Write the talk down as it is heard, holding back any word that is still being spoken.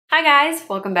Hi guys,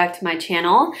 welcome back to my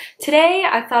channel. Today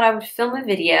I thought I would film a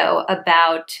video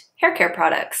about hair care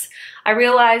products. I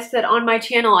realized that on my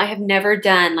channel I have never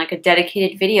done like a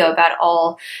dedicated video about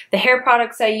all the hair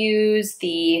products I use,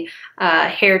 the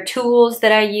hair tools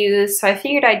that I use, so I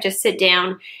figured I'd just sit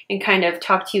down and kind of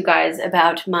talk to you guys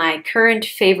about my current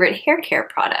favorite hair care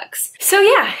products. So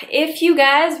yeah, if you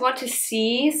guys want to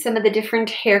see some of the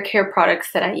different hair care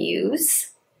products that I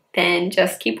use, then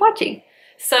just keep watching.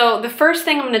 So the first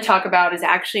thing I'm going to talk about is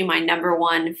actually my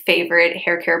 #1 favorite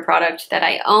hair care product that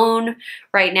I own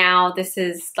right now. This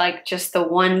is like just the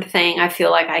one thing I feel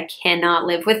like I cannot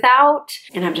live without,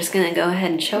 and I'm just going to go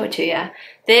ahead and show it to you.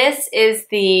 This is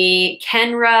the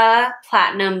Kenra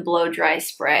Platinum Blow Dry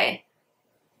Spray.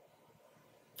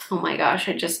 Oh my gosh,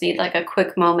 I just need like a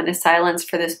quick moment of silence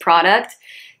for this product.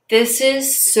 This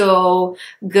is so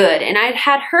good, and I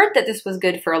had heard that this was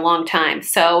good for a long time,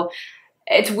 so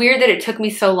it's weird that it took me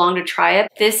so long to try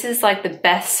it. This is like the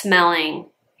best smelling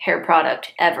hair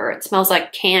product ever. It smells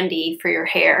like candy for your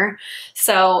hair.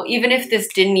 So even if this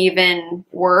didn't even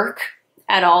work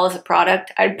at all as a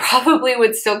product, I probably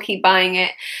would still keep buying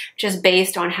it just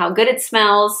based on how good it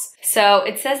smells. So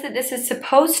it says that this is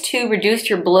supposed to reduce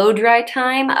your blow dry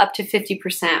time up to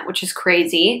 50%, which is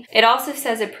crazy. It also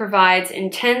says it provides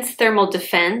intense thermal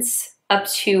defense up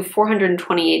to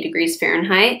 428 degrees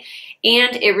Fahrenheit,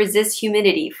 and it resists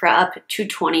humidity for up to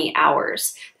 20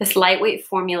 hours. This lightweight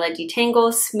formula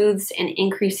detangles, smooths, and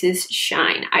increases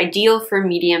shine, ideal for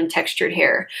medium textured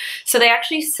hair. So they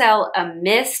actually sell a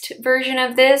mist version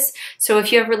of this. So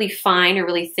if you have really fine or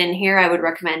really thin hair, I would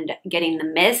recommend getting the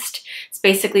mist. It's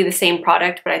basically the same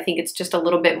product, but I think it's just a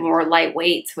little bit more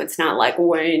lightweight, so it's not like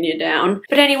weighing you down.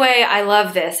 But anyway, I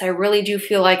love this. I really do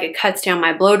feel like it cuts down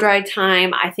my blow dry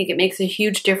time. I think it makes a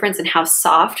huge difference in how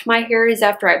soft my hair is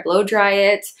after I blow dry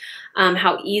it,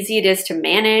 how easy it is to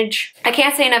manage. I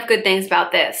can't say enough good things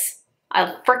about this.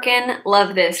 I freaking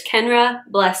love this. Kenra,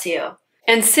 bless you.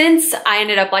 And since I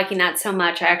ended up liking that so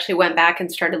much, I actually went back and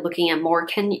started looking at more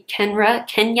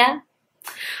Kenra.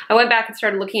 I went back and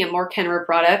started looking at more Kenra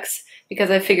products because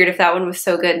I figured if that one was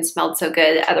so good and smelled so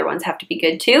good, other ones have to be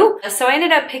good too. So I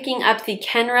ended up picking up the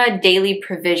Kenra Daily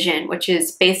Provision, which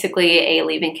is basically a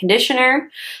leave-in conditioner.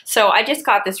 So I just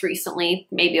got this recently,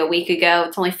 maybe a week ago.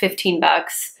 It's only 15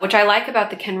 bucks. Which I like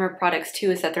about the Kenra products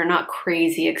too is that they're not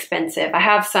crazy expensive. I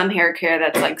have some hair care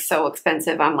that's like so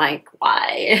expensive, I'm like,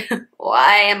 why?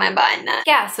 Why am I buying that?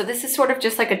 Yeah, so this is sort of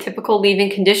just like a typical leave-in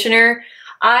conditioner.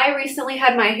 I recently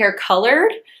had my hair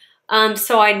colored.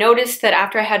 So I noticed that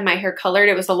after I had my hair colored,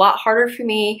 it was a lot harder for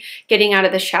me getting out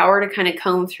of the shower to kind of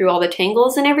comb through all the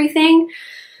tangles and everything.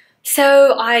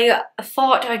 So I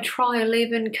thought I'd try a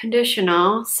leave-in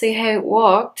conditioner, see how it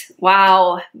worked.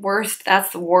 Wow,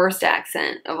 that's the worst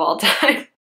accent of all time.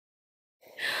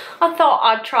 I thought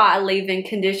I'd try a leave-in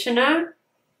conditioner.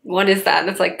 What is that?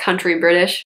 That's like country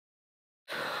British.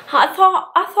 I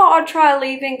thought I'd try a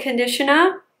leave-in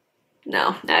conditioner.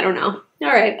 No, I don't know. All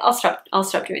right, I'll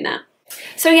stop doing that.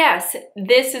 So yes,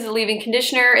 this is a leave-in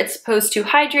conditioner. It's supposed to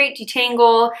hydrate,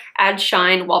 detangle, add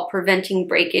shine while preventing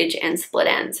breakage and split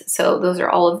ends. So those are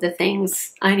all of the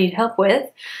things I need help with.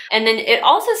 And then it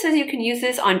also says you can use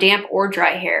this on damp or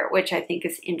dry hair, which I think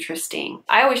is interesting.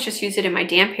 I always just use it in my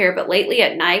damp hair, but lately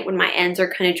at night when my ends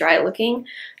are kind of dry looking,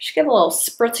 I should give a little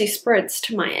spritzy spritz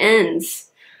to my ends.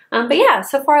 But yeah,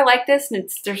 so far I like this, and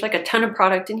there's like a ton of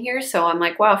product in here, so I'm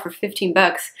like, wow, for 15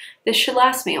 bucks, this should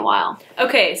last me a while.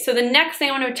 Okay, so the next thing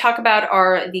I want to talk about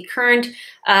are the current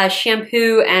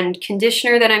shampoo and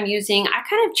conditioner that I'm using. I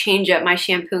kind of change up my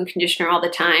shampoo and conditioner all the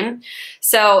time.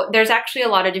 So there's actually a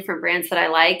lot of different brands that I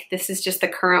like. This is just the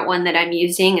current one that I'm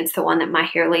using. It's the one that my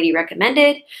hair lady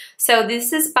recommended. So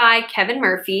this is by Kevin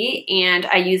Murphy, and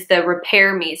I use the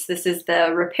Repair Me. So this is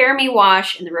the Repair Me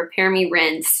Wash and the Repair Me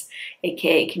Rinse,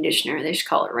 aka conditioner. They just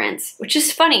call it rinse, which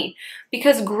is funny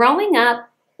because growing up,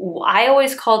 I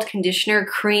always called conditioner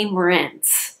cream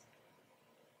rinse.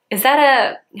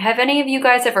 Have any of you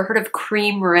guys ever heard of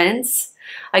cream rinse?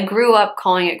 I grew up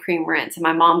calling it cream rinse, and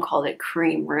my mom called it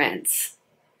cream rinse.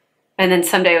 And then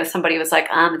someday somebody was like,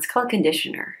 it's called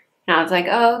conditioner. And I was like,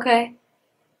 oh, okay.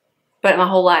 But my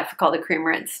whole life I called it cream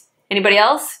rinse. Anybody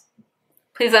else?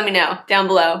 Please let me know down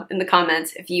below in the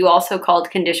comments if you also called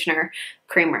conditioner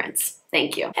cream rinse.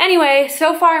 Thank you. Anyway,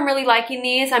 so far I'm really liking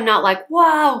these. I'm not like,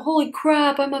 wow, holy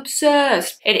crap, I'm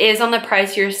obsessed. It is on the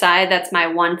pricier side. That's my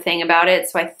one thing about it.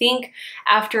 So I think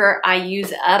after I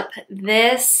use up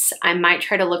this, I might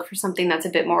try to look for something that's a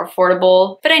bit more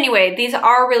affordable. But anyway, these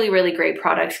are really, really great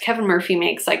products. Kevin Murphy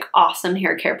makes like awesome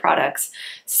hair care products.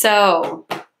 So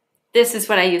This is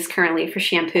what I use currently for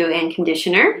shampoo and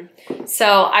conditioner. So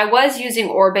I was using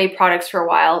Oribe products for a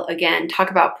while. Again,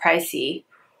 talk about pricey.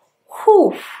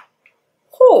 Whew.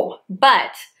 Whew.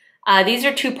 But these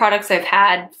are two products I've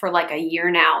had for like a year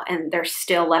now, and they're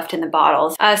still left in the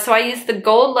bottles. So I use the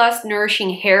Gold Lust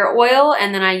Nourishing Hair Oil,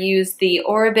 and then I use the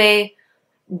Oribe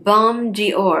Balm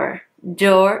Dior.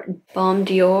 Balm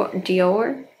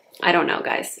Dior? I don't know,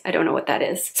 guys. I don't know what that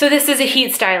is. So this is a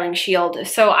heat styling shield.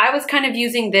 So I was kind of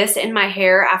using this in my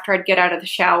hair after I'd get out of the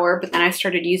shower, but then I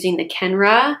started using the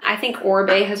Kenra. I think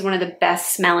Oribe has one of the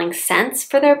best smelling scents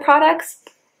for their products.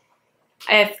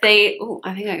 Ooh,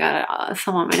 I think I got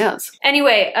some on my nose.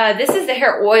 Anyway, this is the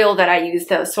hair oil that I use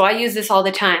though. So I use this all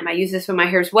the time. I use this when my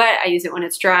hair's wet. I use it when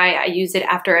it's dry. I use it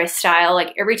after I style.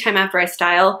 Like every time after I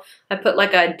style, I put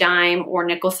like a dime or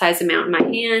nickel size amount in my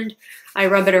hand. I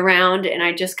rub it around and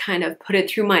I just kind of put it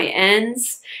through my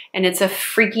ends, and it's a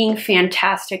freaking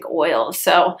fantastic oil.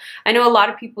 So I know a lot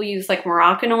of people use like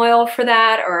Moroccan oil for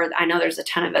that, or I know there's a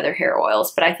ton of other hair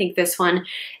oils, but I think this one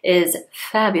is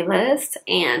fabulous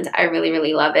and I really,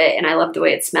 really love it. And I love the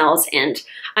way it smells. And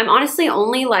I'm honestly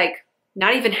only like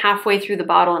not even halfway through the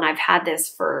bottle, and I've had this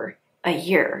for a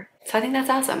year. So I think that's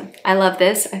awesome. I love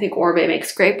this. I think Oribe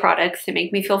makes great products. They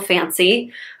make me feel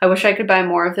fancy. I wish I could buy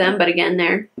more of them, but again,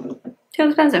 they're too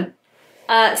expensive.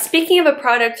 Speaking of a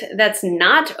product that's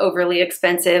not overly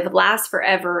expensive, lasts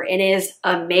forever, and is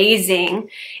amazing,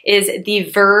 is the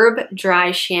Verb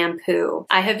Dry Shampoo.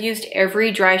 I have used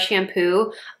every dry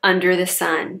shampoo under the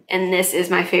sun, and this is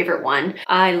my favorite one.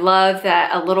 I love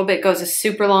that a little bit goes a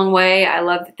super long way. I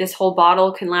love that this whole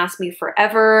bottle can last me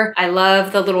forever. I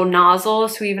love the little nozzle,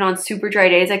 so even on super dry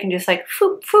days, I can just like,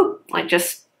 foop, foop, like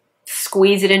just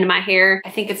squeeze it into my hair. I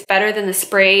think it's better than the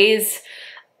sprays.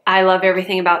 I love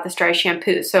everything about this dry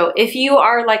shampoo. So if you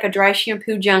are like a dry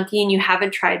shampoo junkie and you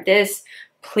haven't tried this,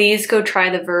 please go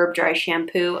try the Verb Dry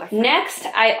Shampoo. Next,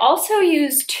 I also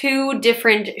use two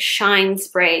different shine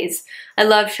sprays. I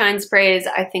love shine sprays.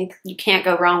 I think you can't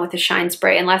go wrong with a shine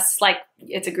spray unless like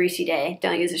it's a greasy day.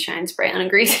 Don't use a shine spray on a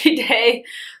greasy day.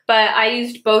 But I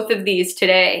used both of these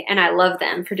today and I love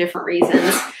them for different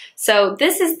reasons. So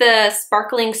this is the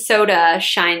Sparkling Soda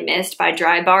Shine Mist by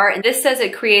Drybar, and this says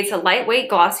it creates a lightweight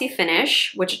glossy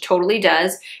finish, which it totally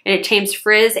does, and it tames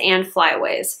frizz and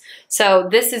flyaways. So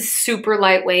this is super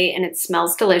lightweight and it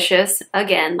smells delicious.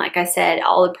 Again, like I said,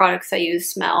 all the products I use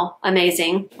smell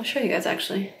amazing. I'll show you guys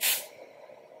actually.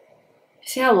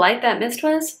 See how light that mist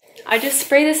was? I just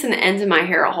spray this in the ends of my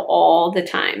hair all the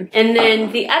time. And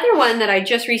then the other one that I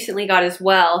just recently got as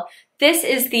well, this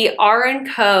is the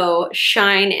R+Co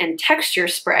Shine and Texture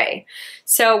Spray.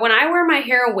 So when I wear my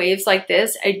hair in waves like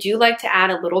this, I do like to add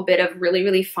a little bit of really,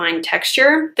 really fine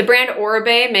texture. The brand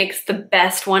Oribe makes the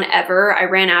best one ever. I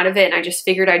ran out of it and I just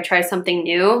figured I'd try something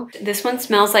new. This one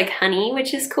smells like honey,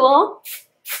 which is cool.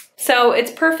 So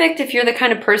it's perfect if you're the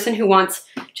kind of person who wants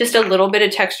just a little bit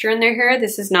of texture in their hair.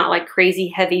 This is not like crazy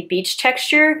heavy beach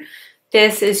texture.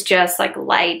 This is just like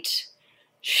light,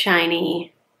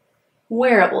 shiny,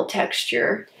 wearable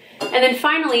texture. And then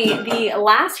finally, the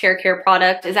last hair care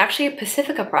product is actually a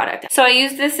Pacifica product. So I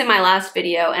used this in my last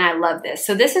video and I love this.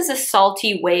 So this is a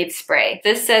salty wave spray.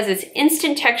 This says it's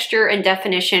instant texture and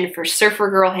definition for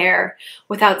surfer girl hair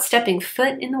without stepping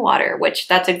foot in the water, which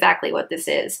that's exactly what this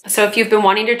is. So if you've been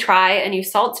wanting to try a new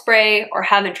salt spray or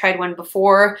haven't tried one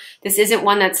before, this isn't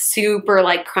one that's super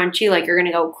like crunchy, like you're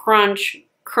gonna go crunch,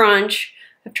 crunch.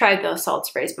 I've tried those salt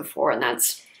sprays before and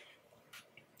that's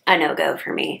a no-go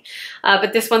for me.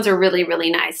 But this one's a really,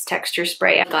 really nice texture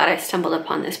spray. I'm glad I stumbled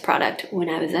upon this product when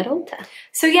I was at Ulta.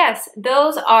 So yes,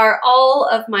 those are all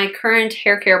of my current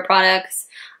hair care products.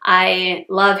 I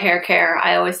love hair care.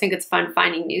 I always think it's fun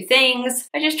finding new things.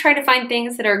 I just try to find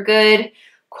things that are good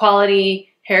quality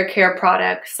hair care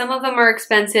products. Some of them are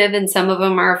expensive and some of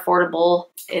them are affordable.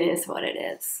 It is what it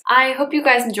is. I hope you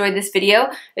guys enjoyed this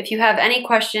video. If you have any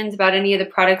questions about any of the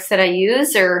products that I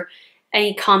use or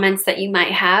any comments that you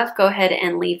might have, go ahead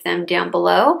and leave them down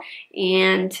below,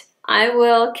 and I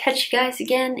will catch you guys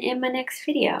again in my next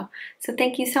video. So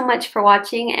thank you so much for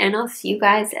watching, and I'll see you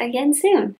guys again soon.